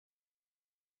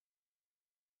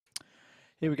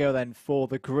Here we go then for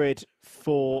the grid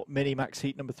for Mini Max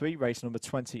Heat number 3, race number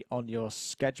 20 on your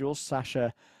schedule.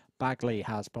 Sasha Bagley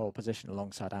has pole position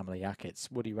alongside Emily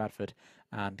Yackett, Woody Radford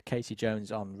and Casey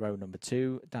Jones on row number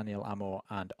 2, Daniel Amor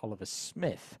and Oliver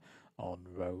Smith on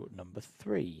row number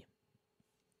 3.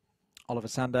 Oliver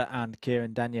Sander and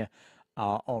Kieran Danya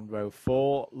are on row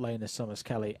 4, Lena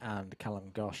Summers-Kelly and Callum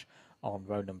Gosh on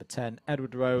row number 10.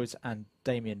 Edward Rose and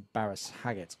Damien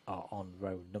Barras-Haggett are on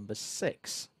row number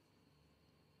 6.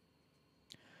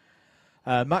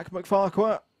 Mac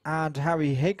McFarquhar and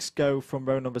Harry Higgs go from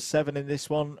row number 7 in this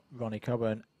one. Ronnie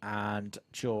Coburn and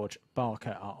George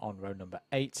Barker are on row number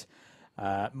 8.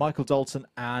 Michael Dalton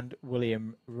and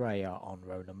William Ray are on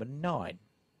row number 9.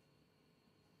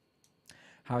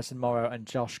 Harrison Morrow and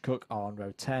Josh Cooke are on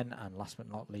row 10. And last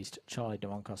but not least, Charlie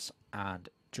Demonkos and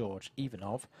George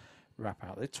Ivanov wrap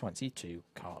out the 22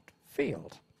 Kart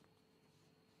field.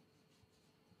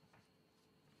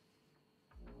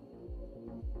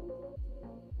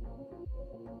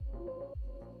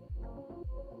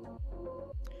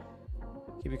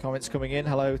 Keep your comments coming in.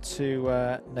 Hello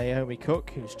to Naomi Cook,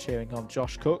 who's cheering on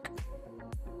Josh Cooke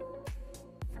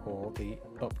for the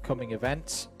upcoming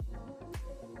event.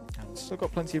 And still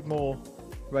got plenty of more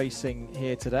racing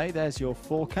here today. There's your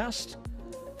forecast,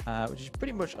 which is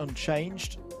pretty much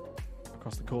unchanged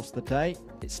across the course of the day.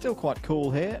 It's still quite cool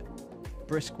here.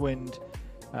 Brisk wind,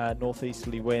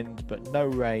 northeasterly wind, but no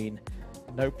rain,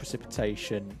 no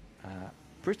precipitation.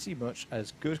 Pretty much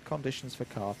as good conditions for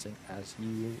karting as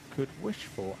you could wish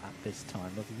for at this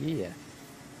time of year.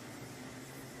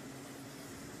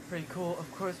 Pretty cool,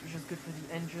 of course, which is good for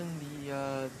the engine. The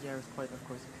air is quite, of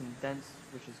course, condensed,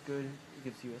 which is good. It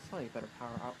gives you a slightly better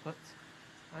power output.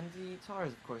 And the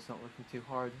tyres, of course, not working too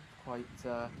hard. Quite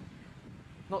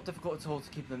not difficult at all to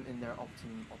keep them in their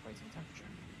optimum operating temperature.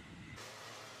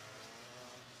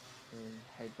 We'll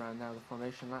head round now the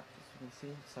formation lap, as you can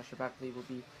see. Sasha Bagley will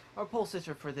be our pole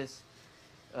sitter for this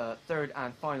third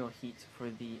and final heat for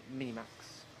the Mini Max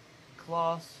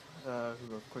class, who are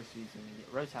of course using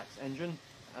the Rotax engine,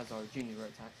 as are junior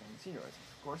Rotax and senior Rotax,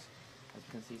 of course. As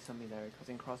you can see, somebody there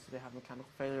cutting across. Do they have mechanical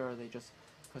failure, or are they just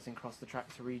cutting across the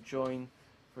track to rejoin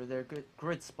for their good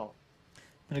grid spot?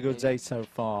 Been a good day so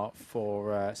far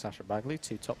for Sasha Bagley.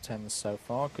 2 top 10s so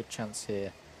far. Good chance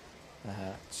here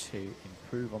to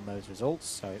improve on those results.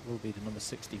 So it will be the number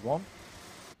 61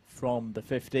 from the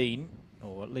 15,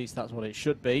 or at least that's what it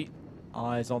should be.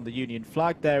 Eyes on the Union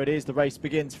flag. There it is. The race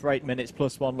begins for 8 minutes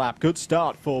plus 1 lap. Good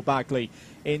start for Bagley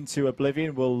into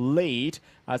Oblivion. Will lead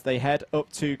as they head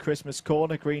up to Christmas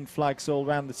Corner. Green flags all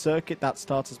around the circuit. That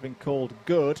start has been called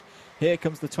good. Here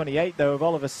comes the 28 though of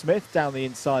Oliver Smith down the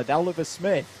inside. Oliver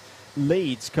Smith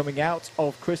leads coming out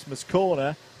of Christmas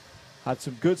Corner. Had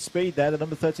some good speed there. The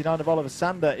number 39 of Oliver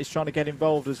Sander is trying to get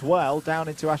involved as well down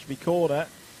into Ashby Corner.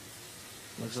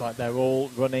 Looks like they're all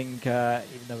running, even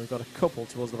though we've got a couple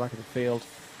towards the back of the field,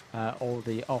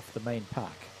 already off the main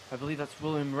pack. I believe that's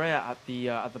William Rea at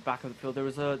the back of the field. There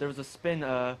was a spin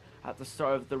at the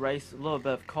start of the race, a little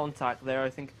bit of contact there. I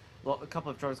think a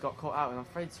couple of drivers got caught out, and I'm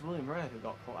afraid it's William Rea who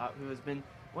got caught out, who has been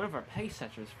one of our pace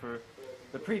setters for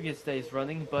the previous day's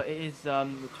running. But it is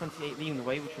the 28 leading the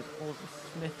way, which is Oliver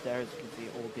Smith there. As you can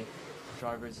see, all the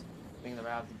drivers being their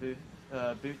way out of the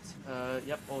boot.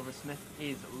 Yep, Oliver Smith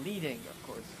is leading, of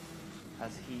course,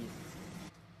 as he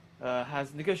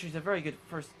has negotiated a very good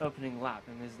first opening lap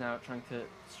and is now trying to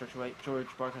stretch away. George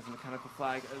Barker has a mechanical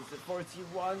flag. Is it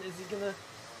 41? Is he gonna?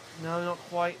 No, not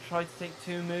quite. Try to take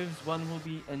 2 moves. 1 will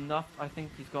be enough. I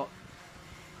think he's got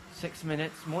 6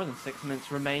 minutes, more than 6 minutes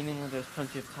remaining. There's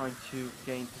plenty of time to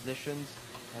gain positions.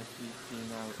 As we see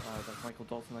now, that's Michael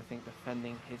Dalton, I think,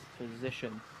 defending his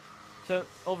position. So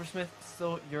Oliver Smith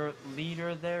still your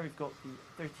leader there. We've got the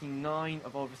 39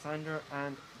 of Oliver Sander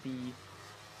and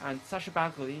Sasha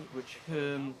Bagley,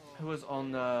 who was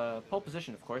on pole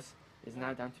position, of course, is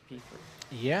now down to P3.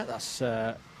 Yeah, that's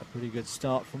a pretty good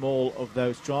start from all of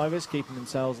those drivers, keeping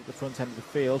themselves at the front end of the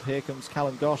field. Here comes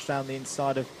Callum Gosh down the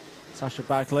inside of Sasha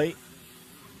Bagley.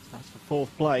 That's for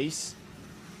 4th place.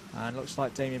 And looks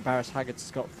like Damien Barras-Haggett's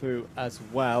got through as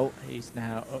well. He's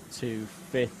now up to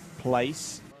 5th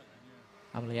place.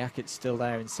 Emily Yackett's still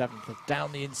there in 7th.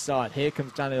 Down the inside, here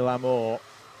comes Daniel Amor.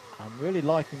 I'm really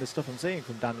liking the stuff I'm seeing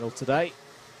from Daniel today.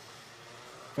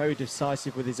 Very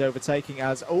decisive with his overtaking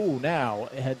as, oh, now,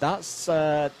 that's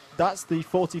the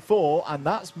 44, and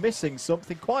that's missing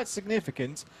something quite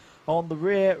significant on the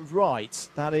rear right.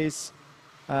 That is,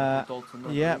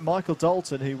 Michael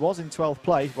Dalton, who was in 12th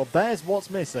place. Well, there's what's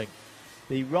missing.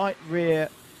 The right rear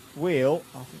wheel,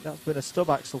 I think that's been a stub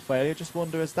axle failure. Just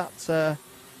wonder, has that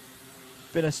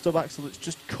been a stub axle that's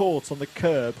just caught on the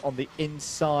curb on the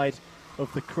inside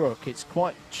of the crook. It's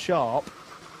quite sharp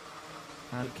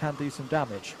and can do some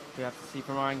damage. We have to see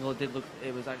from our angle,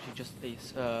 it was actually just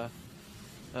the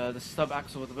stub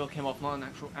axle with the wheel came off, not an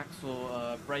actual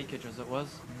axle breakage as it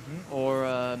was, or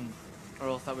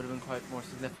else that would have been quite more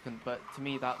significant. But to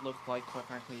me, that looked like, quite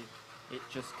frankly, it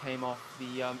just came off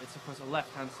the. It's of course a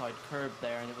left-hand side curb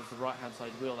there, and it was the right-hand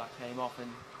side wheel that came off.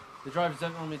 And the drivers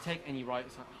don't normally take any right.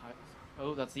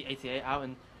 Oh, that's the 88 out,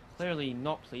 and clearly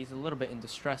not pleased. A little bit in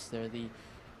distress there. The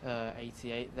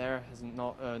 88 there has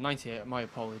not 98. My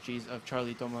apologies, of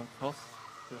Charlie Domakos,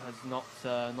 who has not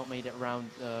made it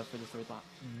around for the third lap.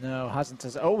 No, hasn't.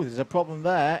 Oh, there's a problem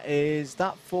there. Is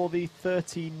that for the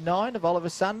 39 of Oliver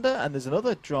Sander? And there's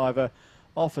another driver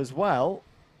off as well.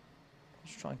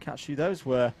 Let's try and catch who those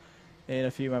were in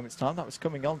a few moments' time. That was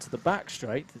coming on to the back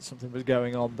straight. That something was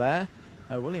going on there.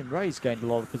 William Ray's gained a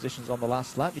lot of positions on the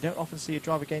last lap. You don't often see a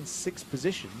driver gain 6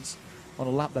 positions on a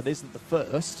lap that isn't the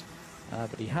first,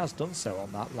 but he has done so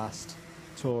on that last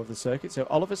tour of the circuit. So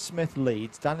Oliver Smith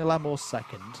leads, Daniel Amor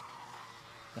second.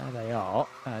 There they are.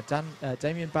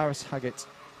 Damien Barris-Haggett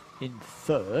in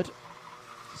third.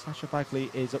 Sasha Bagley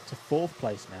is up to 4th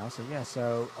place now. So yeah,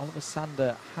 so Oliver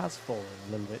Sander has fallen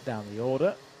a little bit down the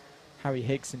order. Harry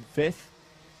Higgs in 5th.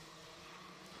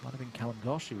 Might have been Callum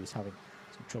Gosh who was having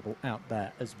some trouble out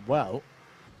there as well.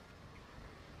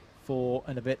 4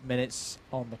 and a bit minutes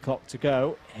on the clock to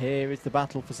go. Here is the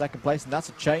battle for second place, and that's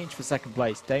a change for second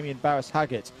place. Damien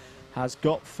Barris-Haggett has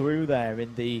got through there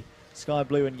in the sky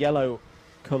blue and yellow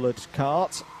coloured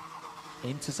kart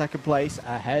into second place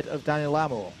ahead of Daniel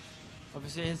Amor.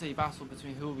 Obviously, it is a battle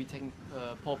between who will be taking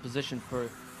pole position for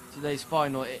today's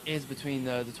final. It is between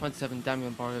the 27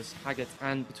 Damien Barris-Haggett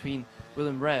and between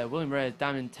William Rea. William Rea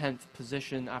down in 10th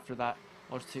position after that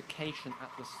altercation at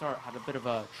the start. Had a bit of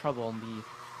a trouble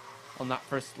on that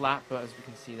first lap, but as we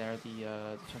can see there,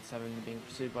 the 27 being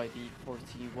pursued by the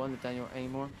 41 of Daniel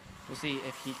Amor. We'll see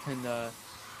if he can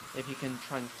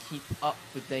try and keep up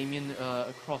with Damien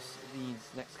across these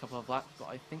next couple of laps. But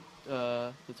I think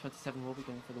the 27 will be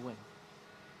going for the win.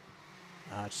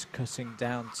 Just cutting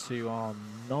down to our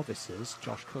novices.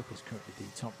 Josh Cooke is currently the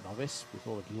top novice. We've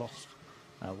already lost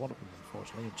one of them,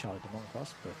 unfortunately, in Charlie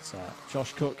DeMoncos. But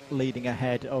Josh Cooke leading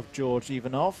ahead of George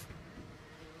Ivanov.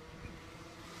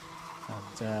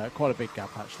 And quite a big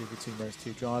gap, actually, between those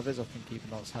two drivers. I think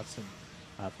Ivanov's had some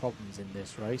problems in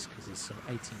this race because he's some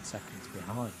 18 seconds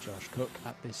behind Josh Cooke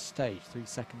at this stage. 3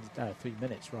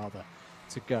 minutes rather,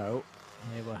 to go.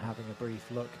 Here we're having a brief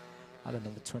look at the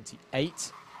number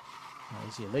 28.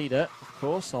 He's your leader, of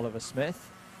course, Oliver Smith.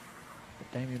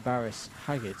 But Damien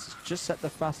Barris-Haggett has just set the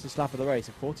fastest lap of the race,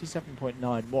 a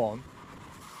 47.91.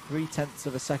 0.3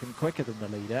 of a second quicker than the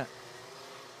leader.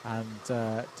 And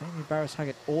Damien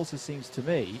Barris-Haggett also seems to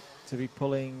me to be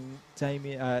pulling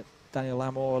Daniel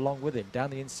Amor along with him.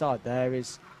 Down the inside there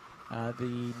is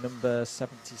the number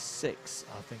 76,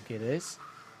 I think it is.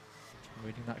 Am I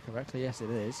reading that correctly? Yes, it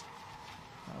is.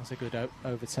 That was a good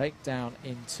overtake down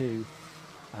into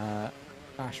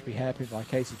Ashby hairpin by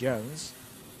Casey Jones.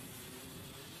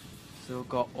 Still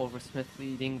got Oliver Smith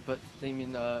leading, but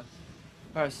Damien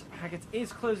Barris-Haggett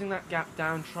is closing that gap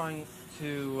down, trying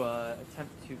to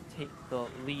attempt to take the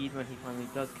lead when he finally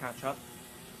does catch up.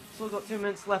 Still got 2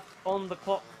 minutes left on the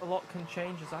clock. A lot can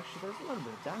change. There's a little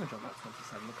bit of damage on that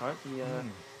 27 Kart.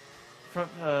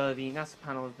 The NASA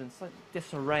panel has been slightly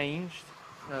disarranged.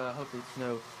 Hopefully it's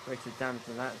no greater damage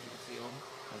than that, as you can see on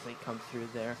as they come through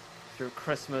there. Through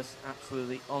Christmas,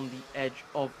 absolutely on the edge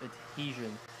of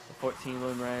adhesion. The 14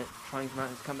 William Rea trying to mount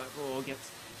his comeback roll,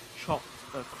 gets chopped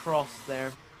across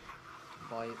there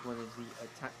by one of the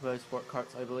Attack Motorsport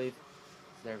carts, I believe. So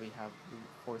there we have the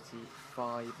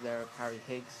 45 there of Harry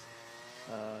Higgs.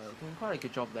 Doing quite a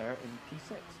good job there in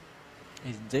P6.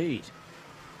 Indeed.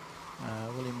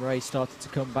 William Rea started to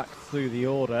come back through the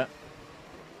order.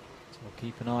 So we'll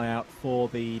keep an eye out for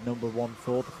the number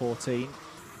 14, the 14.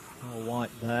 All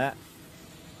white there.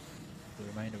 The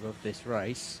remainder of this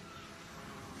race.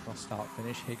 Cross start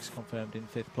finish. Higgs confirmed in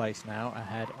 5th place now,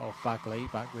 ahead of Bagley,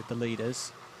 back with the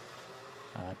leaders.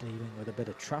 Dealing with a bit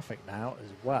of traffic now as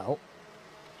well.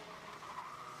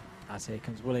 As here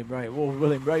comes William Rea. Well,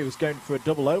 William Rea was going for a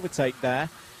double overtake there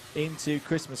into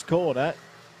Christmas Corner,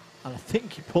 and I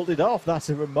think he pulled it off. That's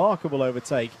a remarkable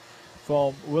overtake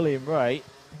from William Rea.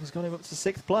 He's got him up to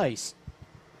 6th place.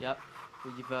 Yep,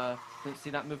 we don't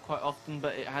see that move quite often,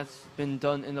 but it has been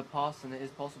done in the past, and it is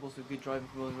possible. So good driving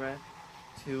from William Rea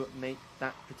to make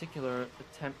that particular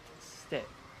attempt stick.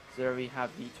 So there we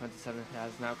have the 27 who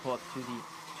has now caught up to the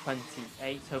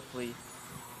 28.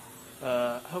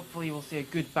 Hopefully we'll see a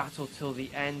good battle till the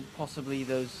end. Possibly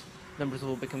those numbers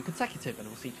will become consecutive, and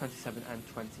we'll see 27 and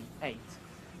 28.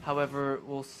 However,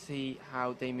 we'll see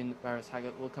how Damien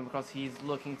Barris-Haggett will come across. He's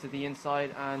looking to the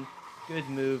inside, and good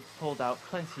move, pulled out,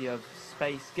 plenty of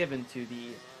space given to the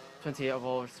 28 of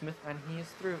Oliver Smith, and he is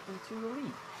through into the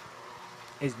lead.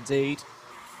 Is indeed.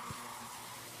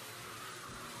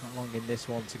 Not long in this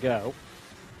one to go.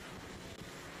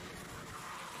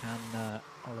 Can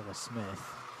Oliver Smith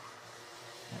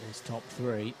get his top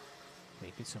three?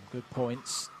 Making some good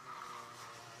points.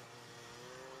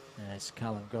 There's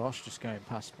Callum Gosh just going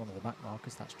past one of the back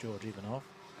markers. That's George Ivanov.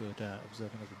 Good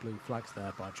observing of the blue flags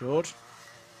there by George.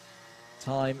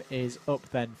 Time is up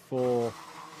then for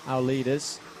our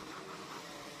leaders.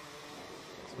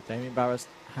 So Damien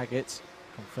Barris-Haggett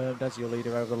confirmed as your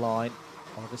leader over the line.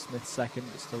 Oliver Smith second,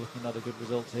 but still looking at a good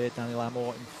result here. Daniel Amor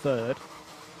in third.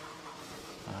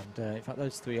 And in fact,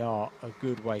 those three are a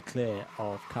good way clear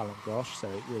of Callum Gosh, so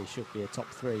it really should be a top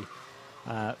three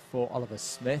for Oliver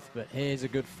Smith. But here's a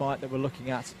good fight that we're looking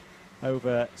at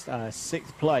over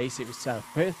sixth place. It was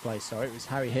fifth place, sorry. It was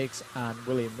Harry Higgs and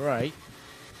William Ray.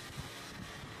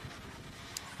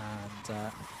 And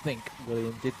I think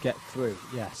William did get through.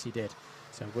 Yes, he did.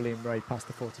 So William Ray passed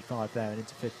the 45 there and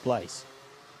into fifth place.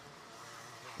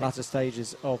 Latter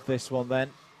stages of this one then.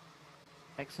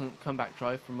 Excellent comeback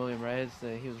drive from William Ray.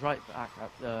 He was right back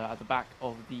at the back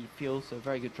of the field, so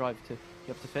very good drive to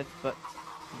get up to fifth. But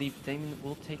I believe Damien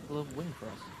will take a little win for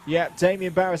us. Yeah,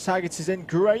 Damien Barris-Haggett is in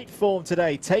great form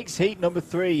today. Takes heat number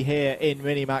 3 here in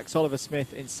Mini Max. Oliver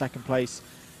Smith in second place.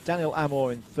 Daniel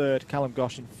Amor in third. Callum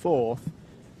Gosh in fourth.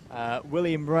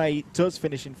 William Ray does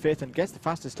finish in fifth and gets the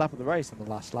fastest lap of the race on the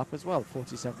last lap as well,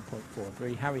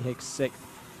 47.43. Harry Higgs sixth.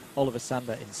 Oliver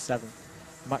Sander in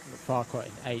seventh. Mac McFarquhar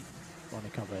in eighth. Ronnie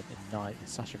Covert in 9th,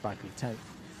 Sasha Bagley 10th,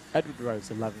 Edward Rhodes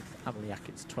 11th, Emily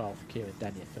Atkins 12th, Kieran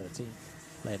Denyer 13th,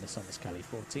 Lena Somers-Kelly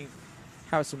 14th,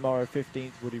 Harrison Morrow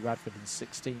 15th, Woody Radford in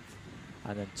 16th,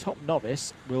 and then top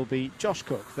novice will be Josh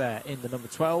Cooke there in the number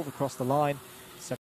 12 across the line.